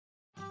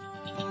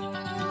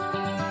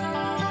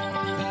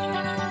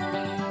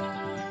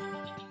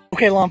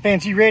Okay, lawn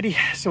fans, you ready?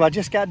 So I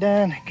just got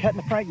done cutting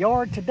the front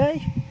yard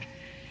today.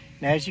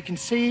 Now, as you can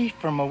see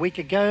from a week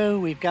ago,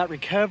 we've got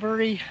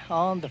recovery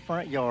on the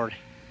front yard.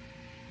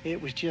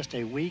 It was just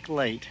a week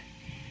late.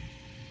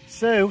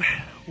 So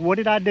what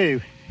did I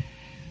do?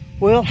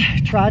 Well,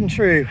 tried and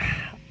true.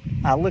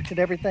 I looked at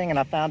everything and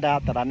I found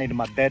out that I needed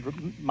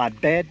my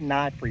bed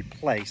knife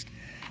replaced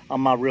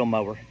on my reel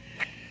mower.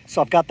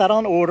 So I've got that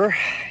on order.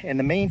 In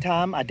the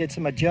meantime, I did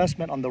some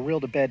adjustment on the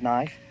reel to bed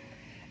knife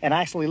and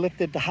actually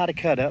lifted the height of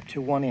cut up to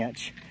 1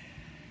 inch.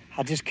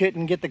 I just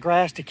couldn't get the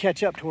grass to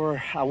catch up to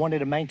where I wanted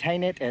to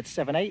maintain it at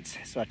 7/8,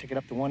 so I took it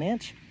up to 1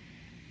 inch.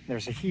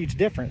 There's a huge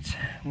difference.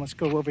 Let's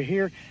go over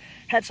here.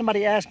 Had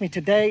somebody ask me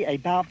today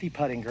about the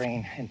putting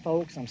green, and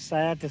folks, I'm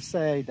sad to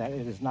say that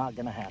it is not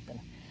gonna happen.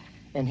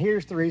 And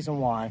here's the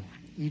reason why.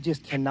 You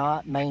just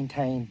cannot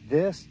maintain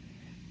this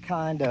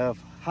kind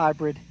of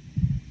hybrid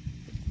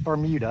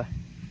Bermuda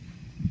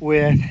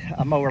with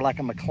a mower like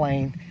a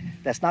McLean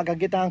that's not gonna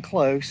get down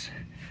close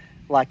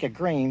like a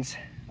Greens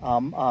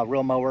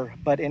reel mower.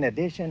 But in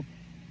addition,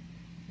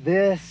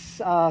 this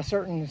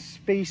certain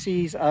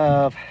species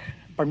of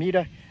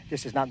Bermuda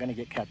just is not gonna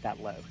get cut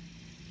that low.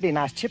 Be a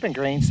nice chipping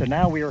green, so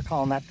now we are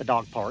calling that the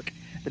dog park.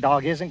 The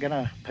dog isn't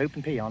gonna poop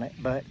and pee on it,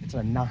 but it's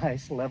a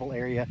nice level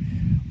area.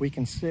 We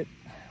can sit,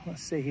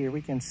 let's see here,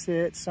 we can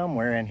sit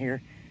somewhere in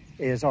here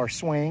is our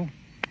swing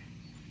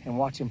and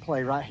watch him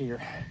play right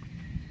here.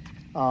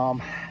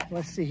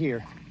 Let's see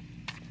here.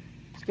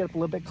 Let's get up a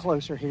little bit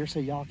closer here so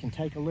y'all can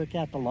take a look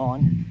at the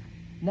lawn.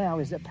 Now,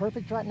 is it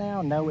perfect right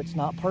now? No, it's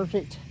not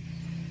perfect.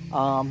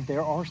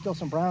 There are still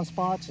some brown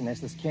spots, and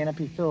as this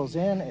canopy fills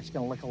in, it's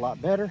gonna look a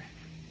lot better.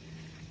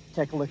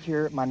 Take a look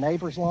here at my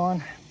neighbor's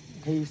lawn.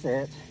 He's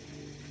at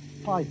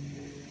probably,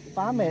 if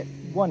I'm at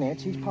 1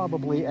 inch, he's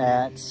probably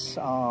at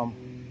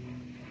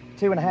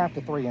 2.5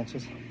 to 3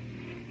 inches.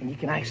 And you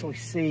can actually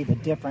see the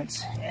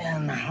difference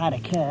in the height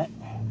of cut.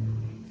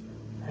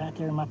 Right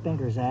there my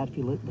finger's at. If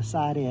you look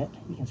beside it,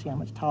 you can see how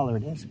much taller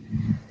it is.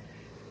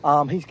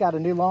 He's got a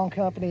new lawn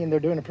company and they're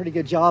doing a pretty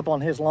good job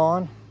on his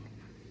lawn.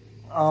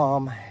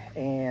 Shout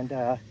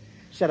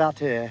out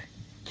to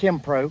Kim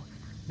Pro,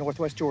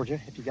 Northwest Georgia,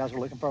 if you guys are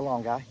looking for a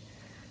lawn guy.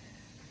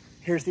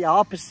 Here's the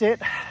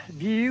opposite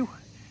view.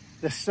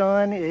 The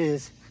sun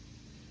is,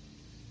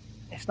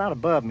 it's not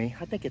above me.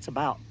 I think it's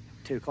about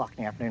 2 o'clock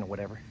in the afternoon or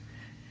whatever.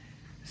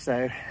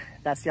 So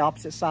that's the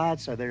opposite side.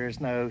 So there is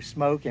no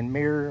smoke and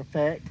mirror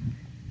effect.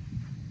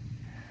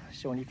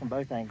 Showing you from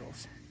both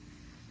angles.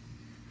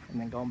 And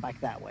then going back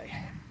that way.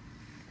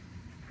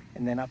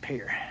 And then up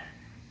here.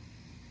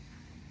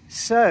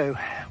 So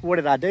what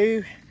did I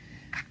do?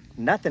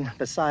 Nothing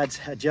besides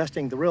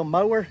adjusting the reel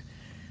mower.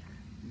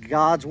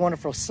 God's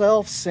wonderful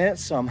self sent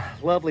some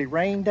lovely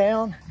rain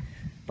down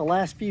the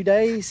last few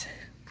days.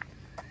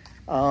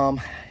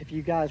 If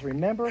you guys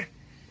remember,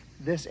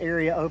 this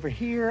area over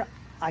here,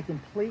 I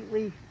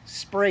completely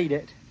sprayed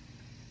it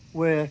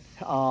with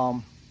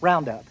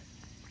Roundup.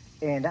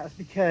 And that was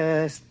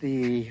because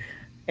the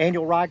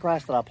annual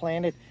ryegrass that I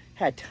planted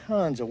had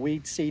tons of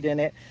weed seed in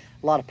it,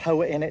 a lot of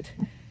POA in it.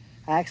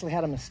 I actually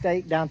had a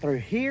mistake down through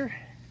here.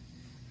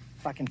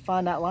 If I can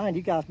find that line,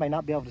 you guys may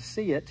not be able to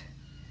see it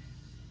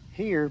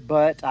here,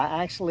 but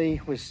I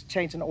actually was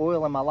changing the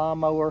oil in my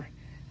lawnmower.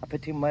 I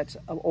put too much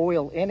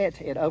oil in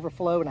it, it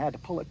overflowed, and I had to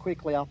pull it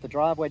quickly off the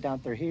driveway down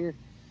through here,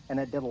 and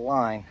it did a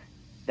line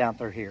down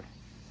through here.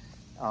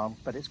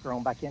 But it's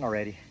grown back in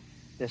already.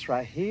 This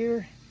right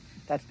here,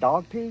 that's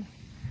dog pee.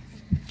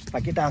 If I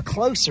get down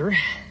closer,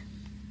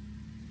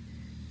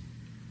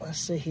 let's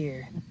see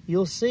here,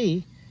 you'll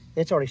see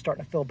it's already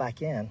starting to fill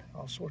back in.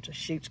 All sorts of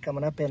shoots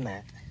coming up in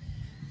that.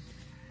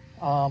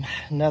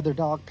 Another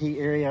dog pee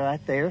area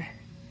right there.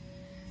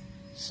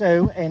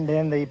 So, and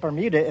then the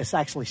Bermuda is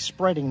actually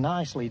spreading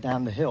nicely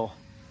down the hill.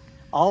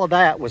 All of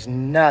that was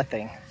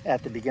nothing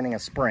at the beginning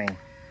of spring.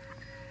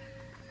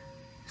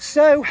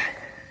 So,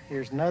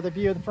 here's another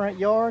view of the front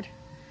yard.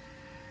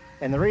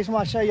 And the reason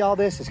why I show you all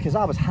this is because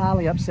I was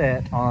highly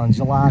upset on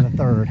July the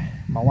 3rd.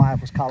 My wife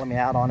was calling me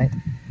out on it.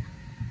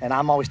 And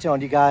I'm always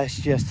telling you guys,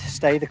 just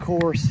stay the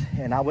course.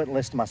 And I wouldn't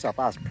listen to myself.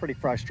 I was pretty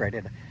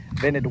frustrated.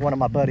 Vented to one of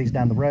my buddies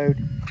down the road.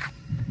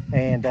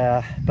 And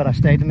but I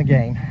stayed in the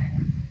game.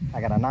 I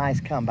got a nice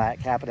comeback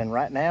happening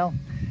right now.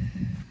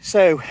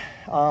 So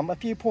a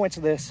few points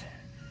of this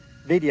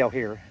video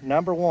here.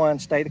 Number one,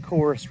 stay the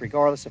course,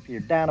 regardless if you're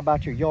down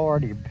about your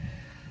yard, your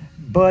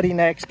buddy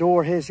next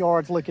door, his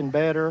yard's looking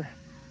better.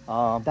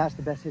 That's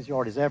the best his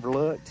yard has ever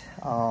looked.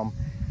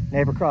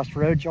 Neighbor across the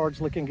road yard's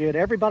looking good.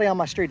 Everybody on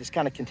my street is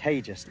kind of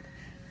contagious,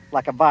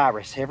 like a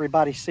virus.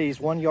 Everybody sees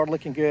one yard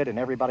looking good and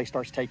everybody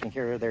starts taking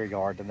care of their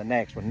yard, and the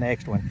next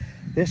one.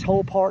 This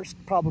whole part's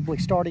probably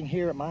starting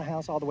here at my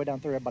house all the way down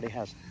through. Everybody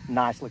has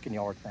nice looking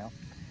yards now.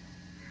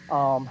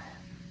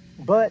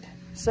 But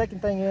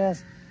second thing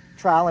is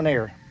trial and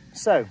error.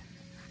 So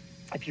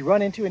if you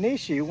run into an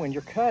issue when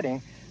you're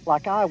cutting,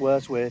 like I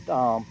was with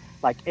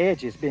like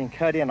edges being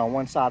cut in on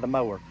one side of the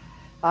mower,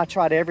 I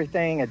tried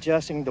everything,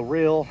 adjusting the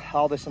reel,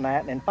 all this and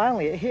that, and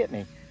finally it hit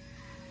me.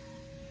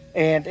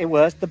 And it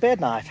was the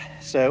bed knife.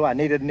 So I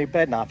needed a new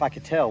bed knife. I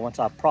could tell once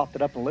I propped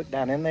it up and looked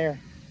down in there,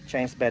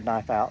 changed the bed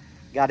knife out.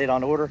 Got it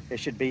on order. It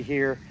should be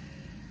here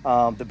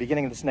the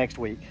beginning of this next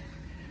week.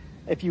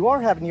 If you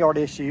are having yard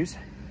issues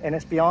and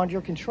it's beyond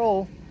your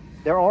control,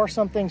 there are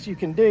some things you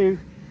can do.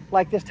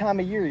 Like this time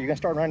of year, you're gonna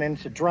start running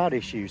into drought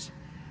issues.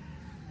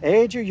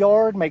 Edge your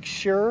yard, make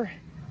sure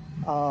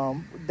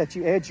that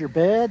you edge your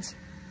beds.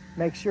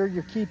 Make sure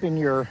you're keeping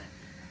your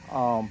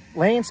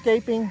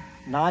landscaping,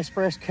 nice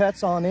fresh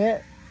cuts on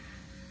it.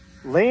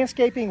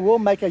 Landscaping will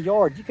make a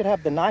yard. You could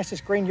have the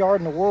nicest green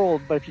yard in the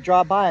world, but if you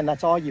drive by and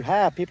that's all you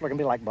have, people are gonna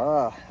be like,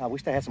 "Bah, I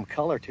wish they had some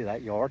color to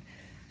that yard."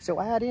 So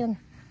add in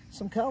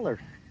some color,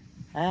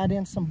 add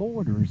in some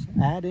borders,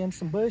 add in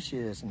some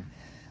bushes and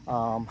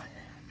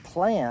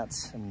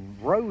plants and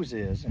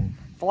roses and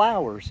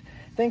flowers,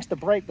 things to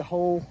break the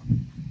whole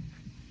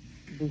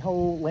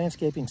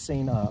landscaping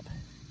scene up.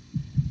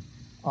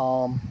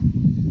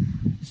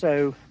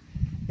 So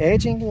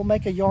edging will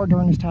make a yard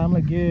during this time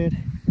look good.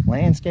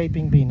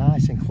 Landscaping be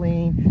nice and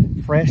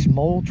clean. Fresh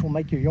mulch will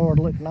make your yard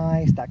look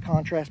nice. That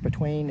contrast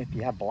between if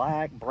you have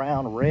black,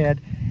 brown,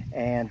 red,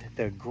 and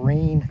the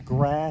green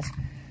grass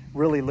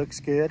really looks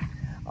good.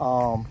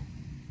 Blow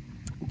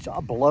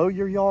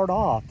your yard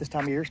off. This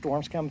time of year,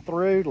 storms come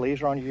through,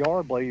 leaves are on your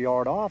yard, blow your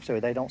yard off so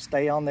they don't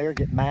stay on there,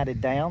 get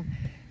matted down,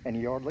 and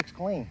your yard looks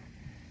clean.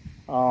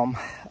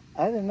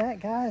 Other than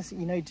that, guys,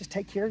 you know, you just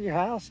take care of your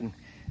house and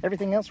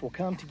everything else will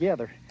come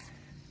together.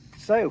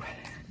 So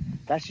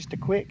that's just a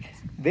quick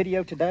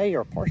video today,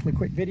 or a partially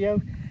quick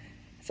video.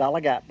 That's all I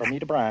got.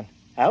 Bermuda Brian,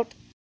 out.